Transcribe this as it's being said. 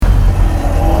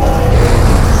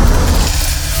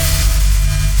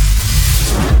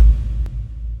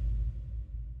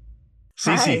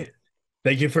Cissy, Hi.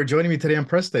 thank you for joining me today on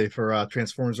press day for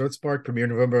Transformers Earthspark premiere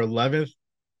November 11th.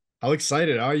 How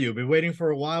excited are you? Been waiting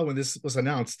for a while when this was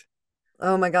announced.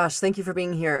 Oh my gosh, thank you for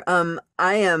being here.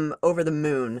 I am over the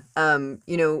moon.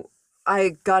 I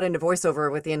got into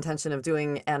voiceover with the intention of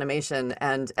doing animation,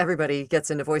 and everybody gets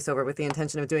into voiceover with the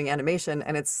intention of doing animation,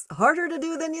 and it's harder to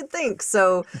do than you'd think.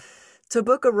 So to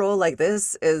book a role like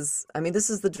this is, I mean, this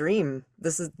is the dream.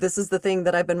 This is the thing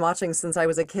that I've been watching since I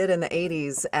was a kid in the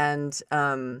 80s, and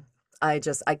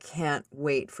I can't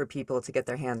wait for people to get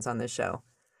their hands on this show.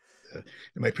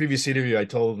 In my previous interview, I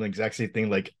told them the exact same thing.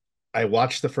 Like, I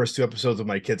watched the first two episodes with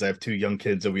my kids. I have two young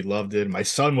kids, and we loved it. My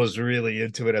son was really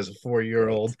into it as a 4 year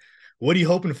Great. old. What are you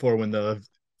hoping for when the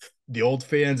old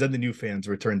fans and the new fans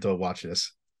return to watch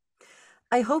this?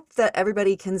 I hope that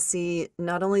everybody can see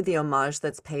not only the homage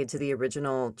that's paid to the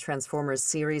original Transformers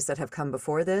series that have come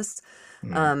before this,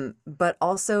 Hmm. but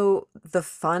also the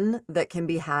fun that can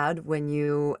be had when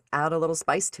you add a little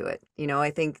spice to it. I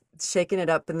think shaking it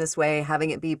up in this way,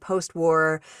 having it be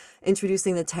post-war,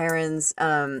 introducing the Terrans,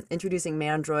 introducing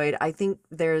Mandroid, I think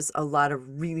there's a lot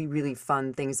of really, really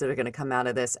fun things that are going to come out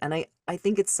of this. And I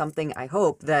think it's something I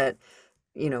hope that,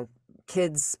 you know,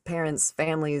 kids, parents,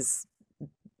 families,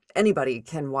 anybody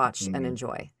can watch and Hmm.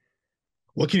 enjoy.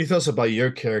 What can you tell us about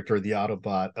your character, the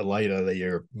Autobot Elita, that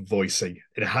you're voicing,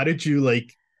 and how did you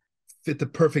fit the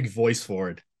perfect voice for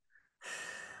it?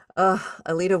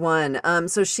 Elita-1.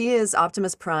 So she is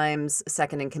Optimus Prime's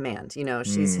second in command.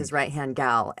 She's Hmm. his right-hand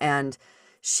gal, and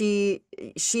she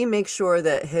she makes sure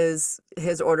that his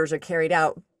orders are carried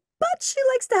out, but she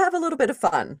likes to have a little bit of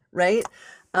fun, right?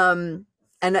 Um,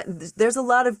 there's a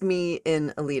lot of me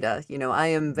in Elita. I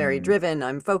am very Hmm. driven,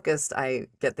 I'm focused, I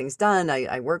get things done,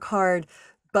 I work hard.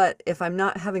 But if I'm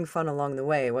not having fun along the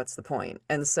way, what's the point?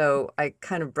 And so I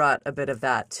kind of brought a bit of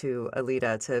that to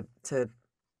Elita to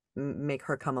make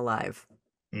her come alive.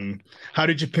 Mm. How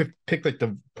did you pick like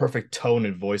the perfect tone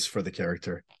and voice for the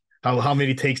character? How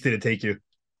many takes did it take you?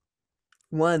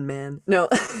 One man. No.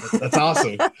 That's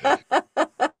awesome.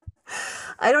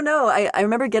 I don't know. I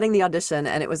remember getting the audition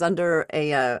and it was under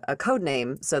a code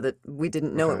name so that we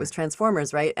didn't know it Okay. was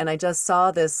Transformers, right? And I just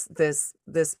saw this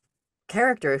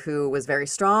character who was very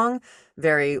strong,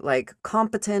 very like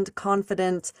competent,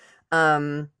 confident,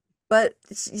 um, but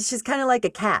she's kind of like a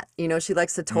cat, she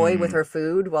likes to toy with Mm. her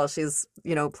food while she's,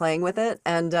 playing with it.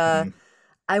 And Mm.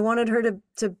 I wanted her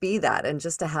to be that and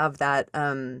just to have that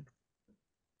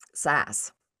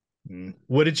sass. Mm.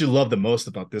 What did you love the most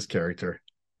about this character?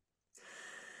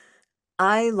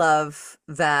 I love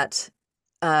that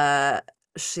uh,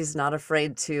 she's not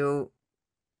afraid to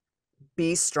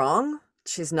be strong.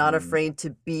 She's not Mm. afraid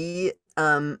to be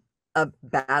a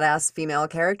badass female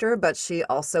character, but she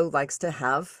also likes to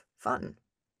have fun.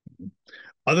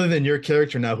 Other than your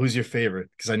character now, who's your favorite?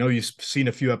 Because I know you've seen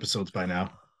a few episodes by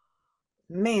now.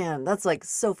 Man, that's like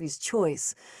Sophie's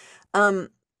choice. Um,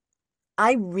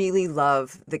 I really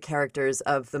love the characters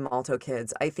of the Malto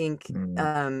kids. I think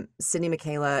Mm. Sydney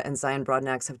Michaela and Zion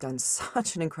Broadnax have done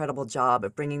such an incredible job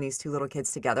of bringing these two little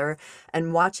kids together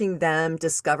and watching them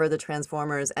discover the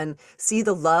Transformers and see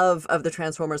the love of the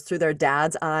Transformers through their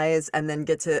dad's eyes and then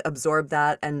get to absorb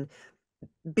that and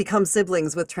become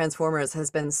siblings with Transformers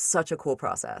has been such a cool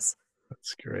process.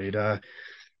 That's great.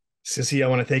 Sissy, I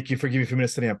want to thank you for giving me a few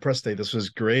minutes today on press day. This was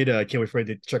great. I can't wait for you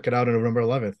to check it out on November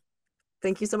 11th.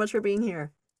 Thank you so much for being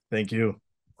here. Thank you.